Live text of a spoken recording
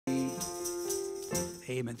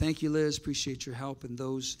Amen. Thank you, Liz. Appreciate your help, and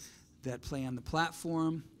those that play on the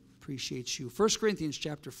platform. Appreciate you. 1 Corinthians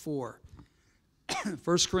chapter 4.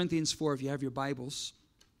 1 Corinthians 4, if you have your Bibles,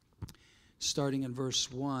 starting in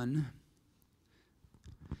verse 1.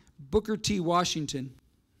 Booker T. Washington,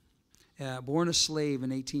 born a slave in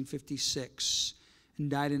 1856 and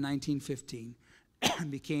died in 1915,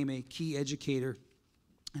 became a key educator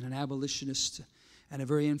and an abolitionist and a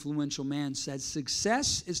very influential man, said,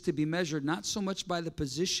 "Success is to be measured not so much by the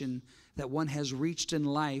position that one has reached in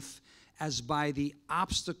life as by the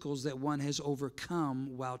obstacles that one has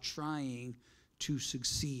overcome while trying to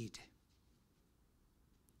succeed."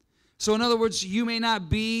 So in other words, you may not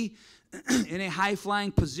be in a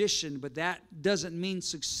high-flying position, but that doesn't mean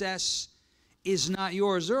success is not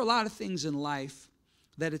yours. There are a lot of things in life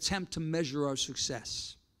that attempt to measure our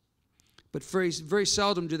success, but very, very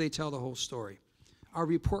seldom do they tell the whole story. Our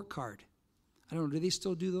report card, I don't know, do they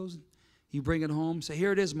still do those? You bring it home, say,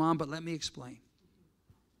 "Here it is, Mom, but let me explain."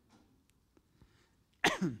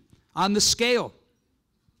 On the scale,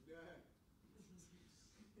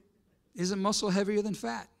 isn't muscle heavier than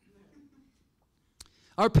fat?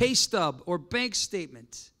 Our pay stub or bank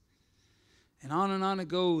statement, and on it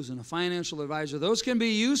goes, and a financial advisor. Those can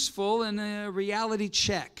be useful in a reality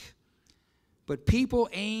check, but people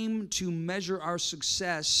aim to measure our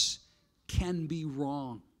success can be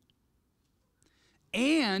wrong.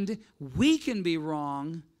 And we can be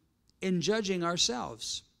wrong in judging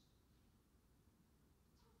ourselves.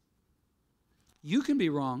 You can be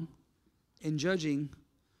wrong in judging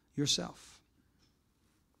yourself.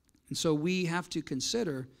 And so we have to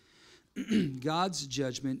consider God's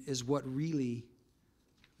judgment is what really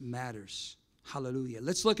matters. Hallelujah.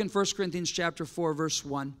 Let's look in 1 Corinthians chapter 4, verse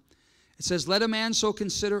 1. It says, "Let a man so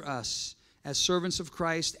consider us as servants of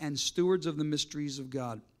Christ and stewards of the mysteries of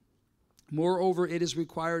God. Moreover, it is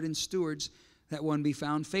required in stewards that one be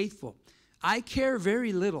found faithful. I care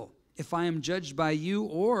very little if I am judged by you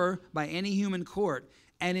or by any human court,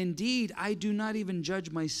 and indeed I do not even judge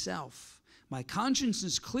myself. My conscience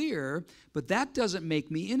is clear, but that doesn't make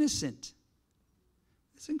me innocent."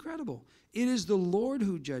 It's incredible. "It is the Lord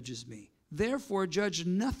who judges me. Therefore, judge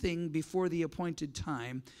nothing before the appointed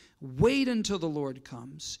time. Wait until the Lord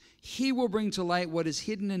comes. He will bring to light what is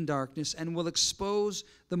hidden in darkness and will expose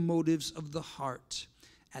the motives of the heart.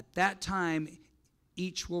 At that time,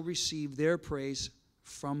 each will receive their praise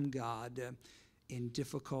from God in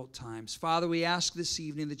difficult times." Father, we ask this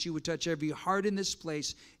evening that you would touch every heart in this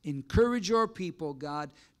place. Encourage your people,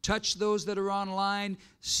 God. Touch those that are online.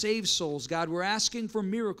 Save souls, God. We're asking for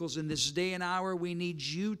miracles in this day and hour. We need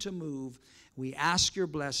you to move. We ask your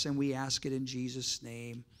blessing. We ask it in Jesus'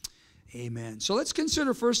 name. Amen. So let's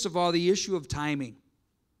consider, first of all, the issue of timing.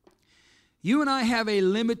 You and I have a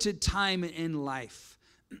limited time in life.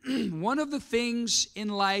 One of the things in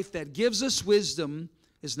life that gives us wisdom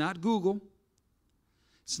is not Google.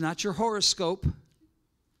 It's not your horoscope.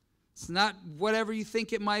 It's not whatever you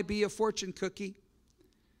think it might be, a fortune cookie.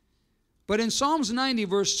 But in Psalms 90,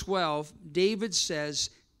 verse 12, David says,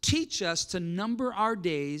 "Teach us to number our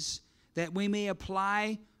days that we may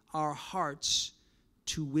apply our hearts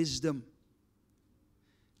to wisdom."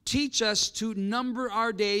 Teach us to number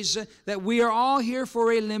our days, that we are all here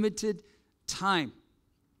for a limited time.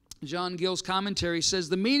 John Gill's commentary says,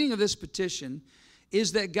 "The meaning of this petition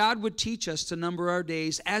is that God would teach us to number our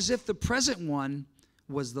days as if the present one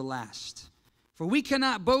was the last. For we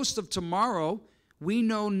cannot boast of tomorrow. We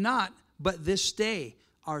know not but this day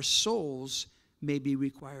our souls may be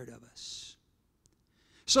required of us."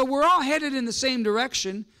 So we're all headed in the same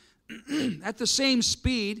direction, at the same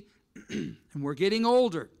speed, and we're getting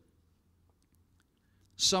older.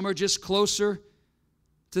 Some are just closer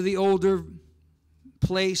to the older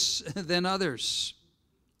place than others.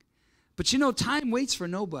 But you know, time waits for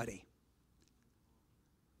nobody.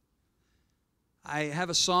 I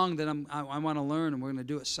have a song that I want to learn, and we're going to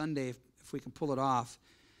do it Sunday if we can pull it off.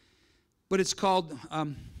 But it's called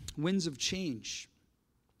Winds of Change.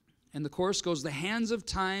 And the chorus goes, "The hands of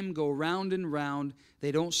time go round and round.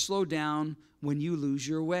 They don't slow down when you lose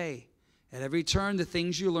your way. At every turn, the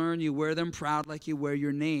things you learn, you wear them proud like you wear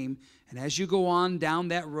your name. And as you go on down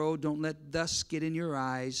that road, don't let dust get in your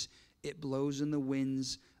eyes. It blows in the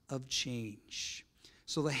winds of change."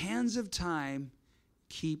 So the hands of time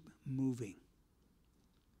keep moving.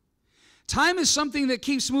 Time is something that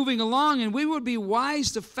keeps moving along, and we would be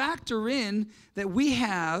wise to factor in that we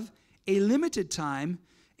have a limited time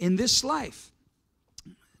in this life.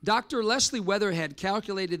 Dr. Leslie Weatherhead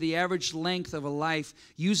calculated the average length of a life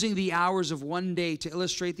using the hours of one day to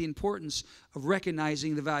illustrate the importance of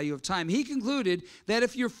recognizing the value of time. He concluded that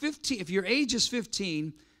if your age is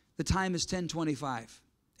 15, the time is 10:25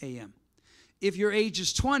 a.m. If your age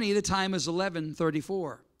is 20, the time is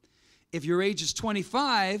 11:34. If your age is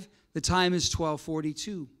 25, the time is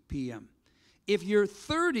 12:42 p.m. If you're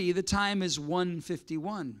 30, the time is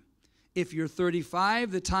 1:51. If you're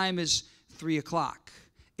 35, the time is 3 o'clock.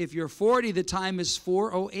 If you're 40, the time is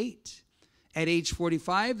 4:08. At age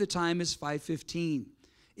 45, the time is 5:15.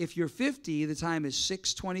 If you're 50, the time is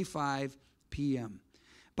 6:25 p.m.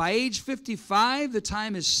 By age 55, the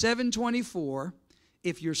time is 7:24.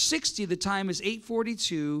 If you're 60, the time is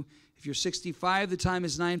 8:42. If you're 65, the time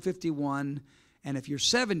is 9:51. And if you're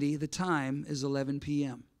 70, the time is 11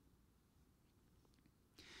 p.m.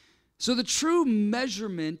 So the true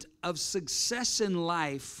measurement of success in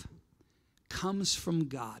life comes from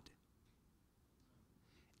God.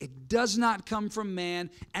 It does not come from man,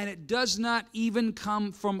 and it does not even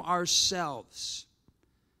come from ourselves.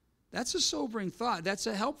 That's a sobering thought. That's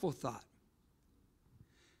a helpful thought.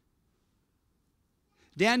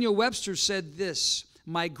 Daniel Webster said this,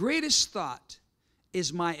 "My greatest thought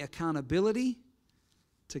is my accountability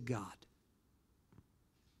to God."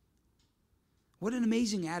 What an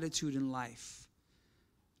amazing attitude in life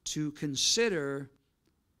to consider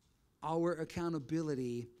our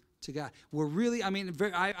accountability to God. We're really,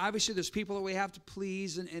 obviously there's people that we have to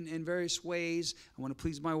please in various ways. I want to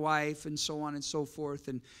please my wife and so on and so forth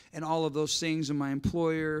and all of those things, and my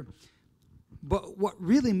employer. But what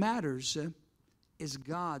really matters is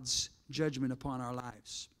God's judgment upon our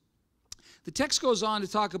lives. The text goes on to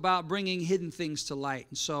talk about bringing hidden things to light.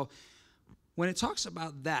 And so when it talks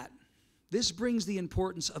about that, this brings the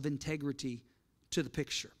importance of integrity to the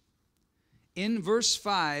picture. In verse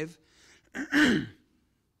 5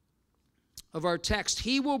 of our text,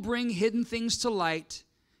 he will bring hidden things to light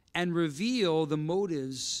and reveal the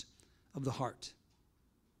motives of the heart.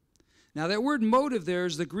 Now that word motive there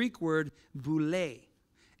is the Greek word boule,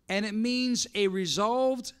 and it means a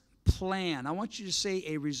resolved plan. I want you to say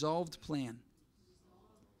a resolved plan.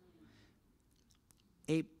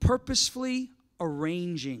 A purposefully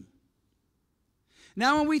arranging.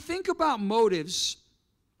 Now when we think about motives,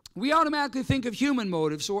 we automatically think of human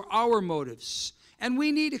motives or our motives. And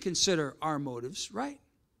we need to consider our motives, right?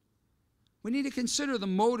 We need to consider the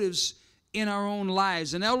motives in our own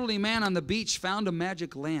lives. An elderly man on the beach found a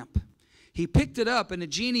magic lamp. He picked it up and a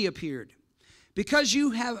genie appeared. "Because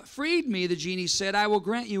you have freed me," the genie said, "I will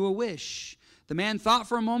grant you a wish." The man thought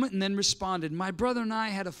for a moment and then responded, "My brother and I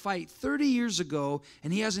had a fight 30 years ago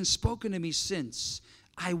and he hasn't spoken to me since.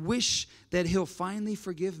 I wish that he'll finally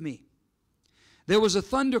forgive me." There was a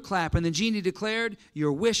thunderclap and the genie declared,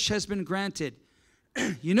 "Your wish has been granted."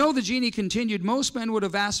 "You know," the genie continued, "most men would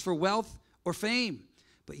have asked for wealth or fame,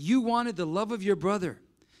 but you wanted the love of your brother.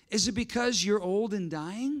 Is it because you're old and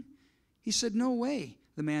dying?" He said, "No way,"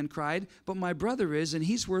 the man cried, "but my brother is, and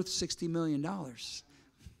he's worth $60 million.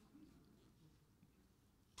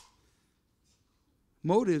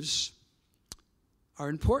 Motives are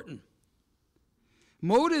important.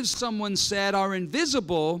 Motives, someone said, are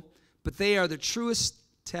invisible, but they are the truest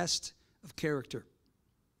test of character.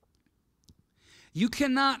 You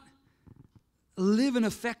cannot live an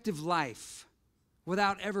effective life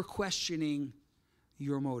without ever questioning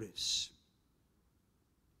your motives.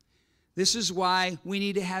 This is why we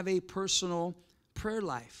need to have a personal prayer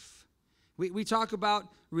life. We talk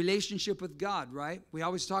about relationship with God, right? We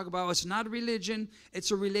always talk about it's not a religion,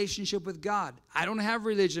 it's a relationship with God. I don't have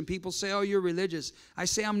religion. People say, "Oh, you're religious." I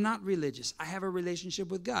say, I'm not religious. I have a relationship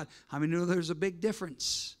with God. How many know there's a big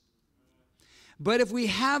difference? But if we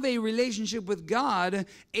have a relationship with God,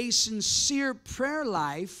 a sincere prayer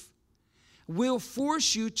life will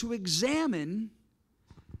force you to examine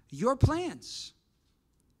your plans.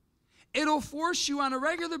 It'll force you on a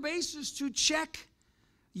regular basis to check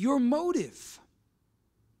your motive.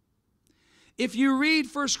 If you read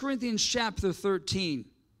 1 Corinthians chapter 13,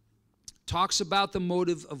 talks about the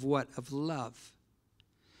motive of what? Of love.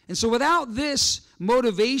 And so without this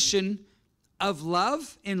motivation of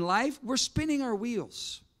love in life, we're spinning our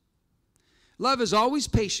wheels. Love is always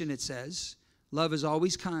patient, it says. Love is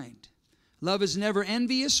always kind. Love is never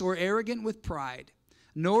envious or arrogant with pride,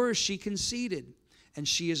 nor is she conceited. And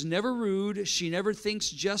she is never rude. She never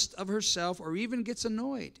thinks just of herself or even gets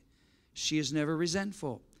annoyed. She is never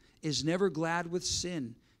resentful, is never glad with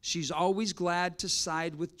sin. She's always glad to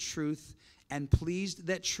side with truth and pleased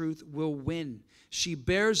that truth will win. She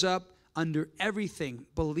bears up under everything,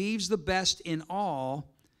 believes the best in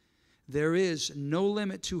all. There is no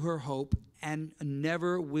limit to her hope, and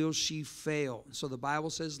never will she fail. So the Bible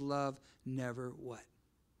says love never what?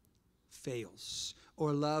 Fails.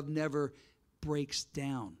 Or love never breaks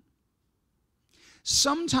down.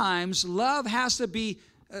 Sometimes love has to be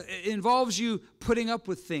It involves you putting up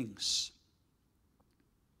with things.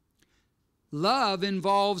 Love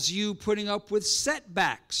involves you putting up with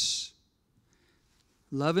setbacks.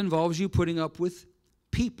 Love involves you putting up with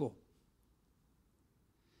people.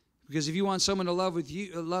 Because if you want someone to love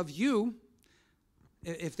you,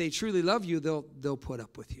 if they truly love you, they'll put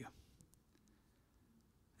up with you.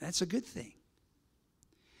 That's a good thing.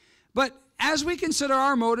 But as we consider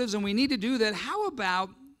our motives, and we need to do that, how about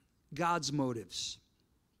God's motives?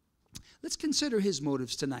 Let's consider his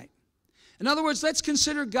motives tonight. In other words, let's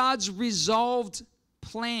consider God's resolved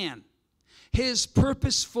plan, his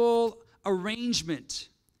purposeful arrangement.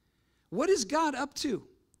 What is God up to?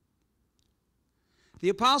 The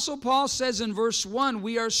Apostle Paul says in verse 1,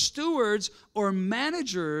 we are stewards or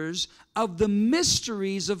managers of the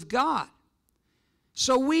mysteries of God.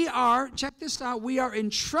 So we are, check this out, we are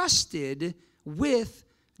entrusted with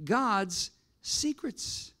God's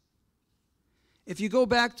secrets. If you go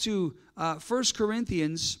back to 1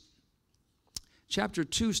 Corinthians chapter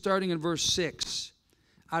 2, starting in verse 6,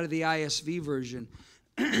 out of the ISV version.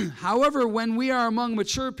 However, when we are among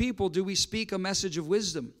mature people, do we speak a message of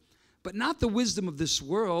wisdom, but not the wisdom of this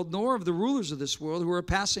world, nor of the rulers of this world who are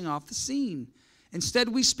passing off the scene. Instead,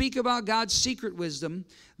 we speak about God's secret wisdom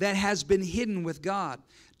that has been hidden with God,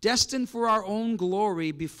 destined for our own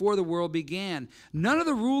glory before the world began. None of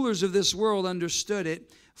the rulers of this world understood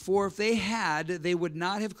it, for if they had, they would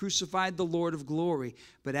not have crucified the Lord of glory.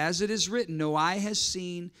 But as it is written, no eye has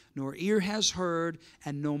seen, nor ear has heard,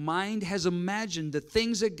 and no mind has imagined the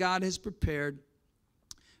things that God has prepared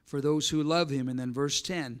for those who love him. And then verse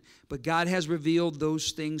 10, but God has revealed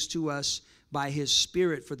those things to us by his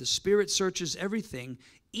Spirit, for the Spirit searches everything,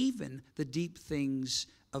 even the deep things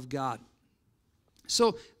of God.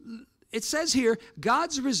 So it says here,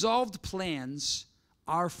 God's resolved plans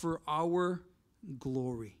are for our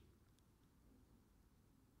glory.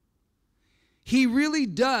 He really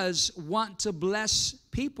does want to bless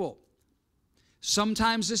people.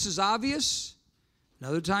 Sometimes this is obvious, and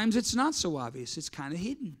other times it's not so obvious. It's kind of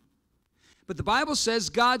hidden. But the Bible says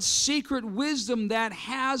God's secret wisdom that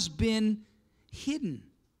has been hidden.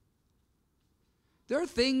 There are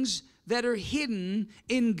things that are hidden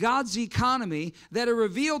in God's economy that are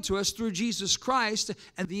revealed to us through Jesus Christ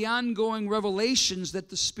and the ongoing revelations that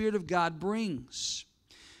the Spirit of God brings.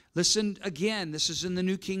 Listen again, this is in the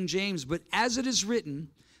New King James, but as it is written,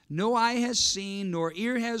 no eye has seen, nor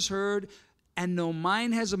ear has heard, and no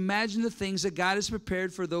mind has imagined the things that God has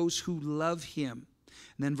prepared for those who love him.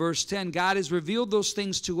 And then verse 10, God has revealed those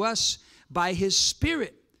things to us by his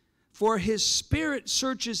Spirit, for his Spirit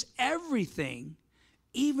searches everything,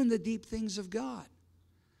 even the deep things of God.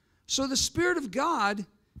 So the Spirit of God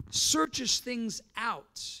searches things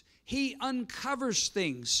out. He uncovers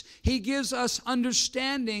things. He gives us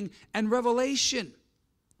understanding and revelation.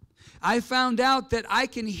 I found out that I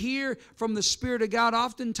can hear from the Spirit of God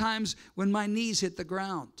oftentimes when my knees hit the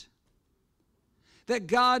ground. That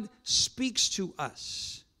God speaks to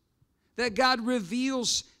us. That God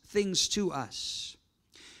reveals things to us.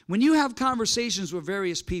 When you have conversations with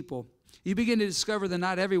various people, you begin to discover that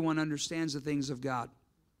not everyone understands the things of God.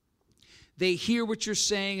 They hear what you're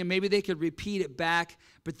saying, and maybe they could repeat it back,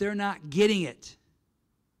 but they're not getting it.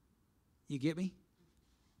 You get me?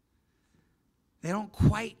 They don't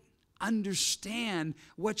quite understand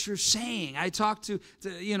what you're saying. I talk to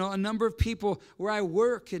a number of people where I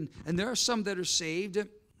work, and there are some that are saved.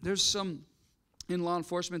 There's some in law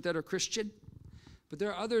enforcement that are Christian. But there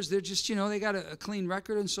are others, they're just, they got a clean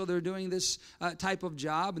record, and so they're doing this type of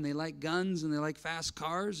job, and they like guns, and they like fast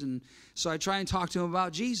cars, and so I try and talk to them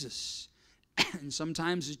about Jesus. And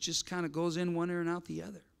sometimes it just kind of goes in one ear and out the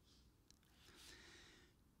other.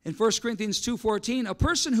 In 1 Corinthians 2:14, a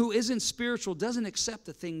person who isn't spiritual doesn't accept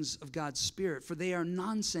the things of God's Spirit, for they are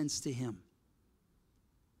nonsense to him.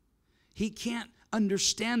 He can't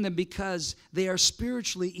understand them because they are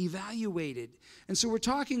spiritually evaluated. And so we're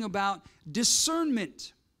talking about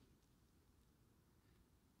discernment.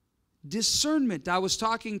 Discernment. I was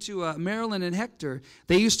talking to Marilyn and Hector.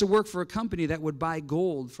 They used to work for a company that would buy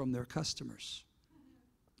gold from their customers.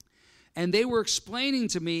 And they were explaining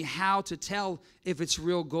to me how to tell if it's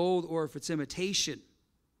real gold or if it's imitation.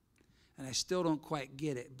 And I still don't quite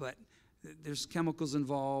get it, but there's chemicals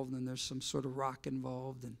involved and there's some sort of rock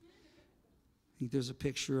involved. And I think there's a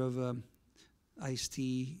picture of iced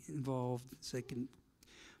tea involved. So they can.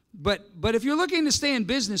 But if you're looking to stay in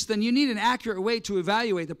business, then you need an accurate way to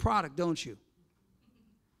evaluate the product, don't you?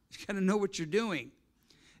 You've got to know what you're doing.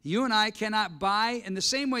 You and I cannot buy, in the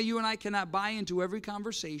same way you and I cannot buy into every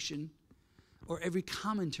conversation or every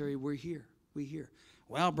commentary we hear.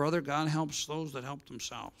 Well, brother, God helps those that help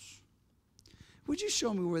themselves. Would you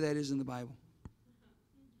show me where that is in the Bible?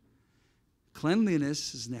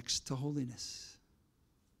 Cleanliness is next to holiness.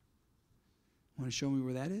 Want to show me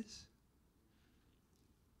where that is?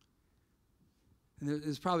 And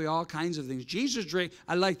there's probably all kinds of things. Jesus drank,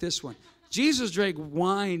 I like this one. Jesus drank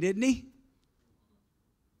wine, didn't he?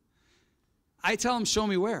 I tell him, show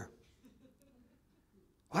me where.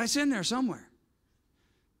 Well, it's in there somewhere.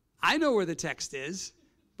 I know where the text is,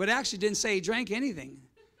 but it actually didn't say he drank anything.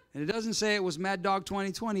 And it doesn't say it was Mad Dog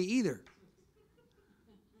 2020 either.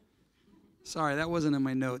 Sorry, that wasn't in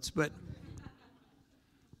my notes, but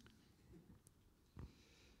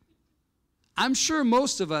I'm sure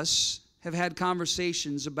most of us have had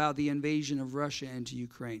conversations about the invasion of Russia into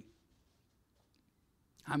Ukraine.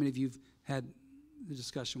 How many of you have had the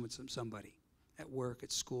discussion with somebody at work,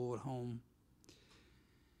 at school, at home?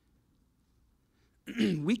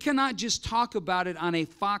 We cannot just talk about it on a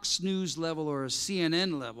Fox News level or a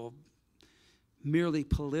CNN level, merely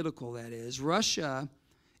political, that is. Russia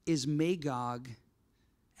is Magog,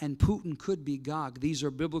 and Putin could be Gog. These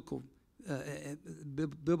are biblical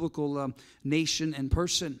nation and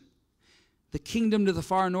person. The kingdom to the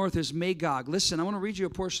far north is Magog. Listen, I want to read you a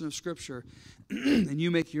portion of Scripture, and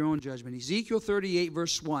you make your own judgment. Ezekiel 38,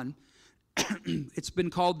 verse 1. It's been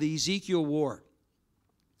called the Ezekiel War.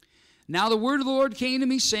 Now the word of the Lord came to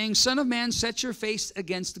me, saying, Son of man, set your face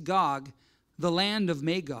against Gog, the land of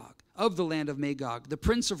Magog, the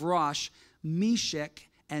prince of Rosh, Meshech,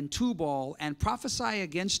 and Tubal, and prophesy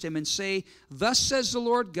against him, and say, Thus says the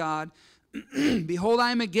Lord God, Behold,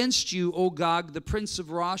 I am against you, O Gog, the prince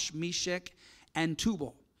of Rosh, Meshech, and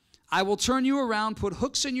Tubal. I will turn you around, put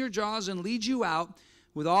hooks in your jaws, and lead you out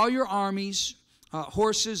with all your armies,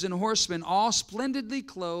 horses and horsemen, all splendidly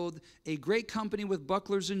clothed, a great company with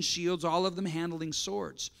bucklers and shields, all of them handling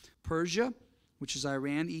swords. Persia, which is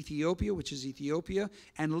Iran, Ethiopia, which is Ethiopia,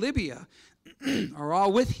 and Libya are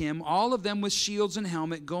all with him, all of them with shields and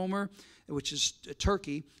helmet. Gomer, which is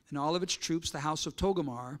Turkey, and all of its troops, the house of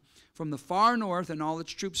Togarmah, from the far north, and all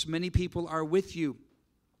its troops, many people are with you.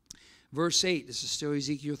 Verse 8, this is still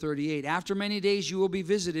Ezekiel 38. After many days you will be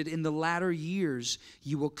visited in the latter years.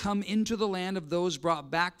 You will come into the land of those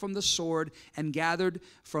brought back from the sword and gathered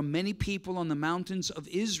from many people on the mountains of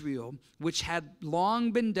Israel, which had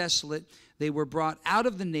long been desolate. They were brought out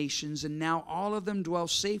of the nations, and now all of them dwell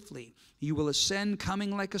safely. You will ascend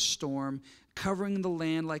coming like a storm, covering the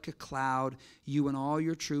land like a cloud, you and all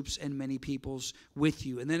your troops and many peoples with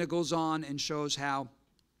you. And then it goes on and shows how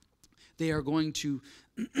they are going to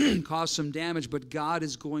cause some damage, but God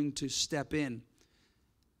is going to step in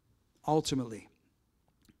ultimately.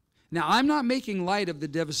 Now, I'm not making light of the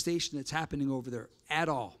devastation that's happening over there at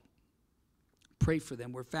all. Pray for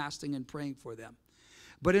them. We're fasting and praying for them.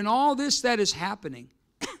 But in all this that is happening,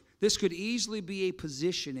 this could easily be a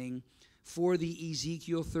positioning for the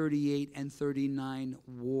Ezekiel 38 and 39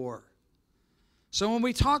 war. So when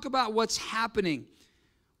we talk about what's happening,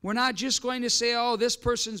 we're not just going to say, oh, this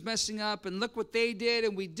person's messing up, and look what they did,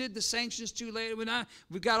 and we did the sanctions too late.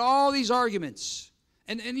 We've got all these arguments.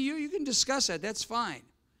 And you can discuss that. That's fine.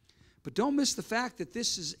 But don't miss the fact that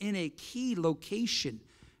this is in a key location.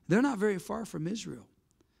 They're not very far from Israel.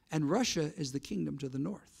 And Russia is the kingdom to the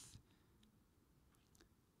north.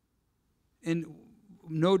 And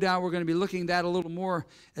no doubt we're going to be looking at that a little more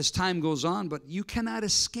as time goes on, but you cannot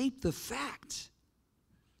escape the fact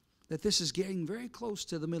that this is getting very close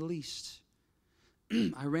to the Middle East.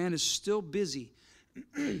 Iran is still busy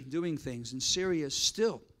doing things, and Syria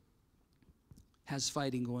still has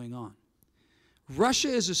fighting going on. Russia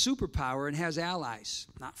is a superpower and has allies,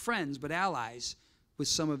 not friends, but allies with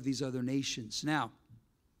some of these other nations. Now,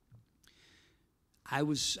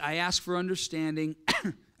 I asked for understanding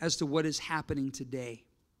as to what is happening today.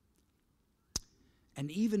 And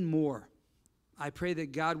even more, I pray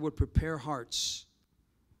that God would prepare hearts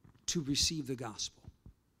to receive the gospel.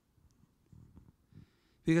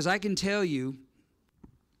 Because I can tell you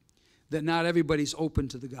that not everybody's open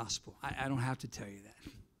to the gospel. I don't have to tell you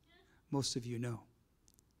that. Most of you know.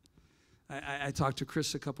 I talked to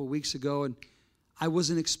Chris a couple weeks ago, and I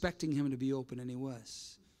wasn't expecting him to be open, and he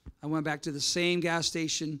was. I went back to the same gas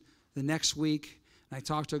station the next week, and I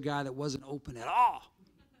talked to a guy that wasn't open at all.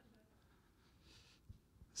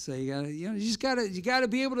 So you gotta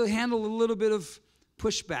be able to handle a little bit of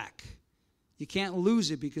pushback. You can't lose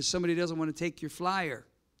it because somebody doesn't want to take your flyer.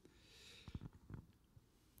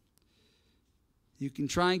 You can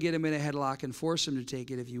try and get him in a headlock and force him to take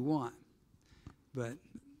it if you want, but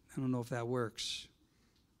I don't know if that works.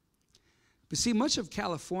 But see, much of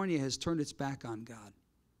California has turned its back on God.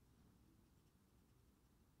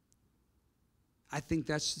 I think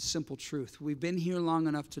that's the simple truth. We've been here long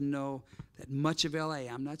enough to know that much of LA,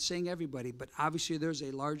 I'm not saying everybody, but obviously there's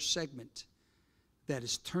a large segment that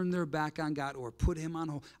has turned their back on God or put him on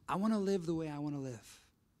hold. I want to live the way I want to live.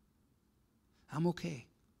 I'm okay.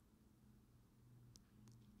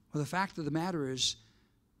 Well, the fact of the matter is,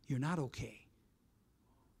 you're not okay.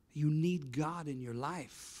 You need God in your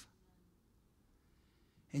life.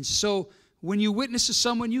 And so, when you witness to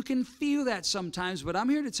someone, you can feel that sometimes, but I'm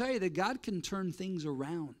here to tell you that God can turn things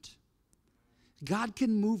around. God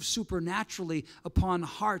can move supernaturally upon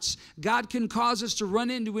hearts. God can cause us to run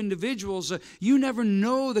into individuals. You never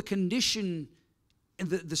know the condition and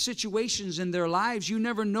the situations in their lives. You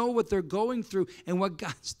never know what they're going through and what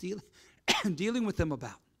God's dealing with them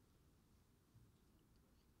about.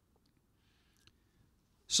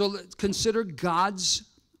 So let's consider God's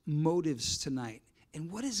motives tonight. And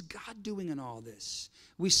what is God doing in all this?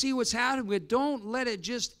 We see what's happening, but don't let it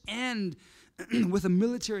just end with a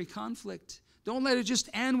military conflict. Don't let it just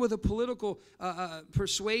end with a political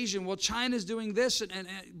persuasion. Well, China's doing this, and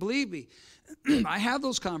believe me, I have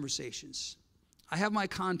those conversations. I have my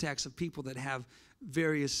contacts of people that have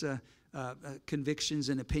various convictions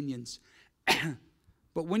and opinions.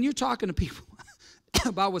 But when you're talking to people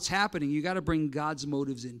about what's happening, you got to bring God's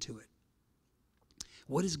motives into it.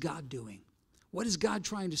 What is God doing? What is God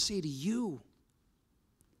trying to say to you?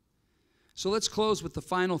 So let's close with the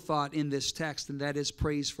final thought in this text, and that is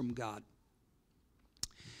praise from God.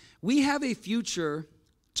 We have a future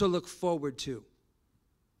to look forward to.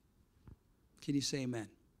 Can you say amen?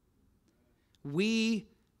 We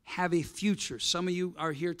have a future. Some of you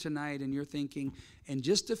are here tonight and you're thinking, in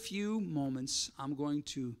just a few moments, I'm going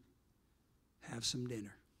to have some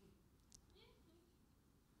dinner.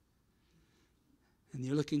 And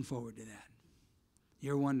you're looking forward to that.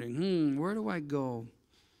 You're wondering, where do I go?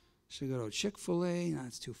 Should I go to Chick-fil-A? No,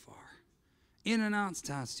 it's too far. In-N-Out?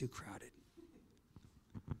 No, it's too crowded.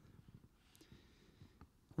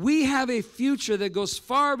 We have a future that goes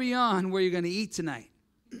far beyond where you're going to eat tonight.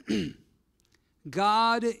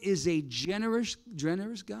 God is a generous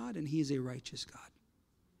God, and he is a righteous God.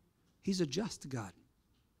 He's a just God.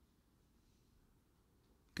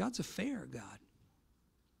 God's a fair God.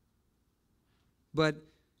 But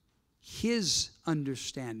his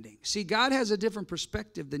understanding. See, God has a different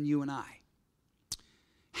perspective than you and I.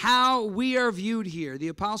 How we are viewed here. The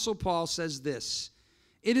Apostle Paul says this: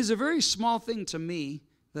 it is a very small thing to me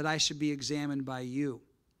that I should be examined by you.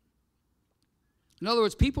 In other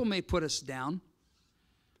words, people may put us down,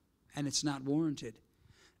 and it's not warranted.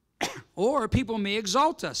 Or people may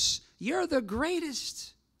exalt us. You're the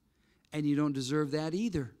greatest. And you don't deserve that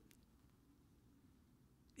either.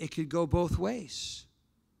 It could go both ways.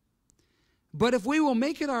 But if we will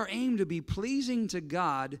make it our aim to be pleasing to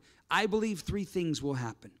God, I believe three things will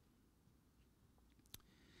happen.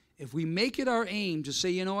 If we make it our aim to say,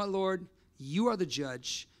 you know what, Lord, you are the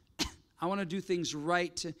judge. I want to do things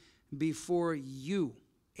right before you.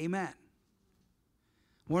 Amen.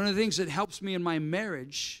 One of the things that helps me in my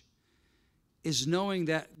marriage is knowing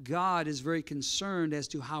that God is very concerned as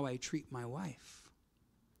to how I treat my wife.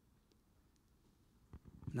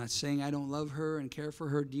 I'm not saying I don't love her and care for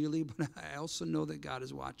her dearly, but I also know that God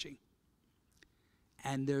is watching.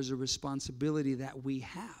 And there's a responsibility that we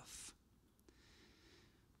have.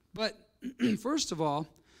 But first of all,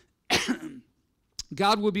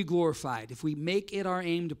 God will be glorified. If we make it our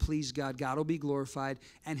aim to please God, God will be glorified,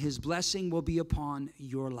 and his blessing will be upon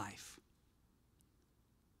your life.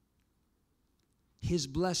 His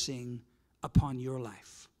blessing upon your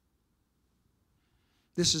life.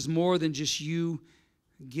 This is more than just you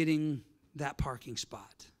getting that parking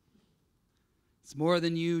spot. It's more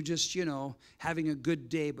than you just, having a good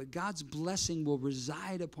day, but God's blessing will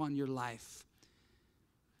reside upon your life.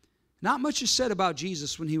 Not much is said about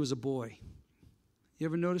Jesus when he was a boy. You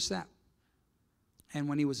ever notice that? And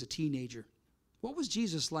when he was a teenager. What was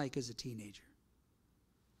Jesus like as a teenager?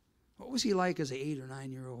 What was he like as an 8 or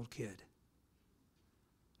 9-year-old kid?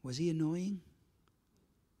 Was he annoying?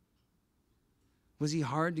 Was he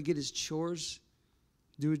hard to get his chores,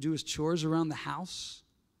 do his chores around the house?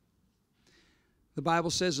 The Bible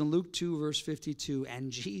says in Luke 2, verse 52,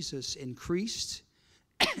 and Jesus increased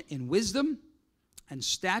in wisdom and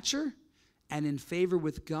stature and in favor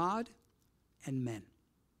with God and men.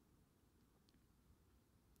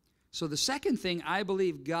 So the second thing I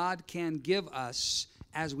believe God can give us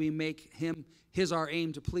as we make him his our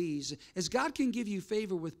aim to please is God can give you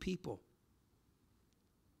favor with people.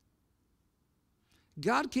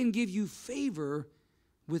 God can give you favor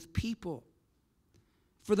with people.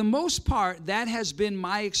 For the most part, that has been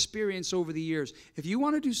my experience over the years. If you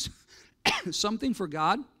want to do something for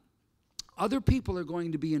God, Other people are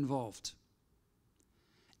going to be involved.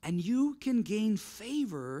 And you can gain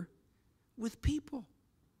favor with people.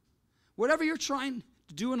 Whatever you're trying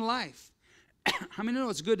to do in life, how many know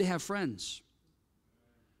it's good to have friends?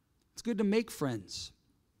 It's good to make friends.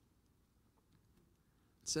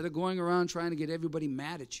 Instead of going around trying to get everybody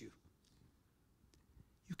mad at you.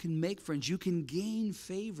 You can make friends. You can gain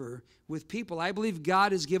favor with people. I believe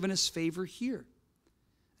God has given us favor here.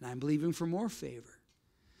 And I'm believing for more favor.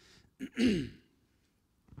 The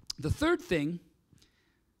third thing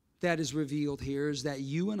that is revealed here is that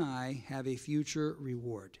you and I have a future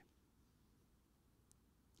reward.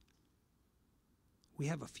 We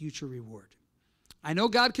have a future reward. I know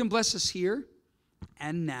God can bless us here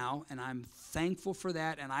and now, and I'm thankful for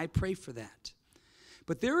that, and I pray for that.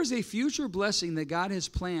 But there is a future blessing that God has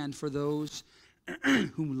planned for those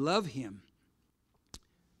who love Him.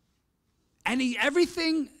 And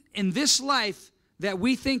everything in this life that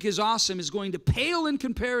we think is awesome is going to pale in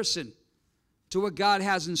comparison to what God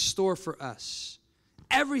has in store for us.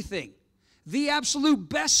 Everything. The absolute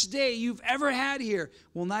best day you've ever had here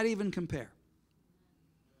will not even compare.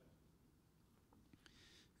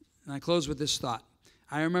 And I close with this thought.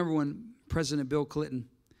 I remember when President Bill Clinton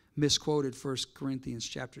misquoted 1 Corinthians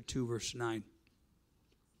chapter 2, verse 9.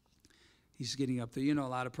 He's getting up there. You know, a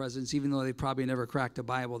lot of presidents, even though they probably never cracked a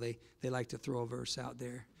Bible, they like to throw a verse out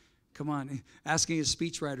there. Come on, asking his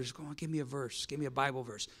speechwriters, come on, give me a verse. Give me a Bible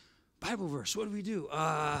verse. Bible verse, what do we do?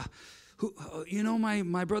 My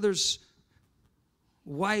brother's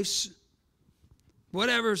wife's,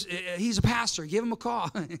 whatever, he's a pastor. Give him a call.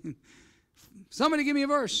 Somebody give me a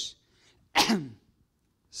verse.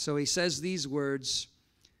 So he says these words,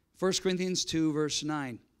 1 Corinthians 2, verse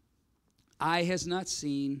 9. Eye has not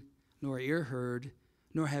seen, nor ear heard,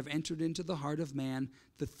 nor have entered into the heart of man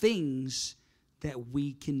the things that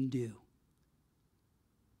we can do.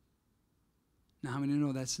 Now, how many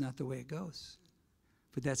know that's not the way it goes?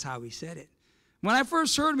 But that's how he said it. When I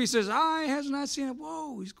first heard him, he says, eye has not seen it.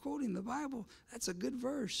 Whoa, he's quoting the Bible. That's a good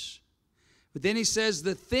verse. But then he says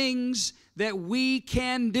the things that we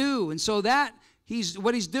can do. And so that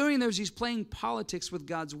what he's doing there is he's playing politics with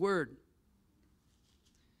God's word.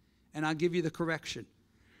 And I'll give you the correction.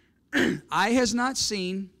 Eye has not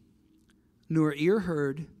seen, nor ear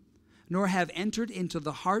heard, nor have entered into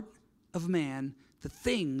the heart of man the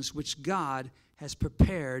things which God has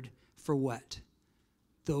prepared for what?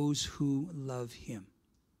 Those who love Him.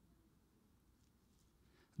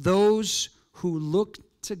 Those who look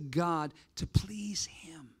to God to please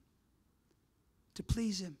Him. To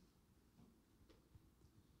please Him.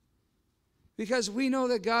 Because we know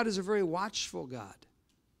that God is a very watchful God.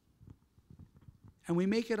 And we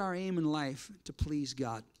make it our aim in life to please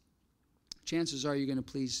God. Chances are you're going to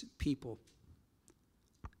please people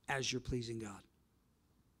as you're pleasing God.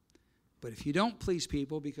 But if you don't please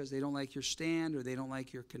people because they don't like your stand or they don't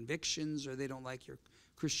like your convictions or they don't like your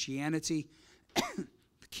Christianity, the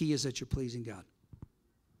key is that you're pleasing God.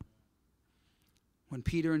 When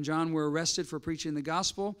Peter and John were arrested for preaching the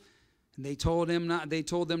gospel, and they told them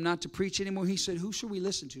not to preach anymore, he said, who should we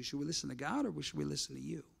listen to? Should we listen to God or should we listen to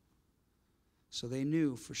you? So they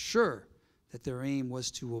knew for sure that their aim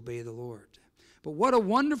was to obey the Lord. But what a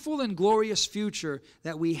wonderful and glorious future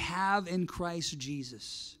that we have in Christ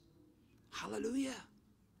Jesus. Hallelujah.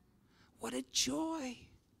 What a joy.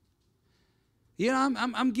 You know,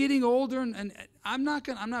 I'm getting older and I'm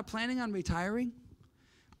not planning on retiring,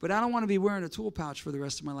 but I don't want to be wearing a tool pouch for the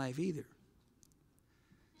rest of my life either.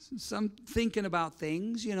 So I'm thinking about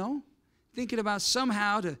things, you know, thinking about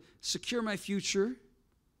somehow to secure my future.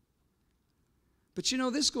 But you know,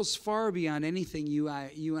 this goes far beyond anything you and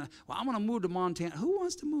I. Well, I want to move to Montana. Who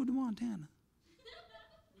wants to move to Montana?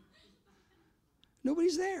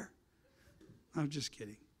 Nobody's there. I'm just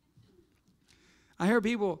kidding. I hear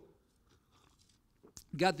people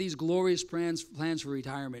got these glorious plans for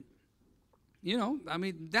retirement. You know, I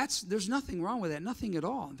mean, there's nothing wrong with that, nothing at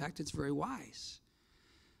all. In fact, it's very wise.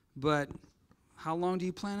 But how long do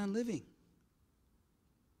you plan on living?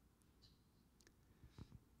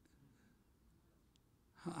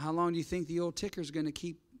 How long do you think the old ticker's going to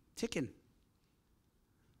keep ticking?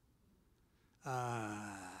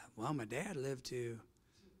 Well, my dad lived to...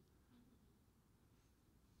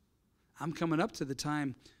 I'm coming up to the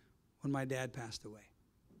time when my dad passed away.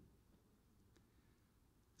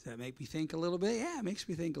 Does that make me think a little bit? Yeah, it makes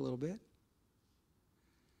me think a little bit.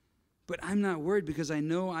 But I'm not worried because I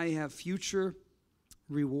know I have future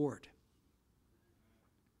reward.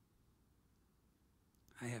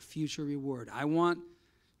 I have future reward. I want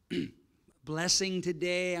blessing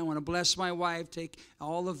today. I want to bless my wife, take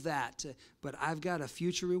all of that. But I've got a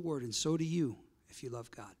future reward, and so do you if you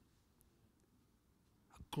love God.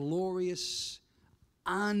 glorious,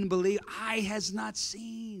 unbelievable, eye has not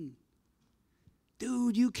seen.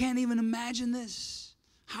 Dude, you can't even imagine this.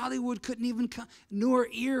 Hollywood couldn't even come, nor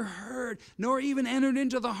ear heard, nor even entered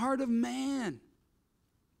into the heart of man.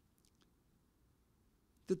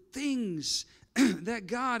 The things that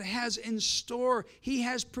God has in store, He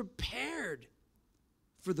has prepared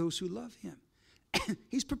for those who love Him.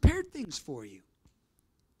 He's prepared things for you.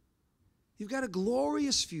 You've got a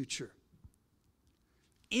glorious future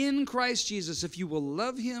in Christ Jesus if you will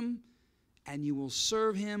love Him and you will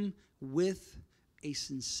serve Him with a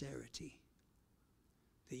sincerity.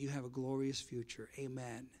 That you have a glorious future.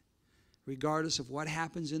 Amen. Regardless of what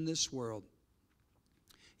happens in this world,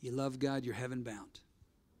 you love God, you're heaven bound.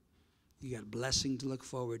 You got a blessing to look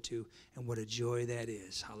forward to, and what a joy that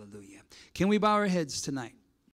is. Hallelujah. Can we bow our heads tonight?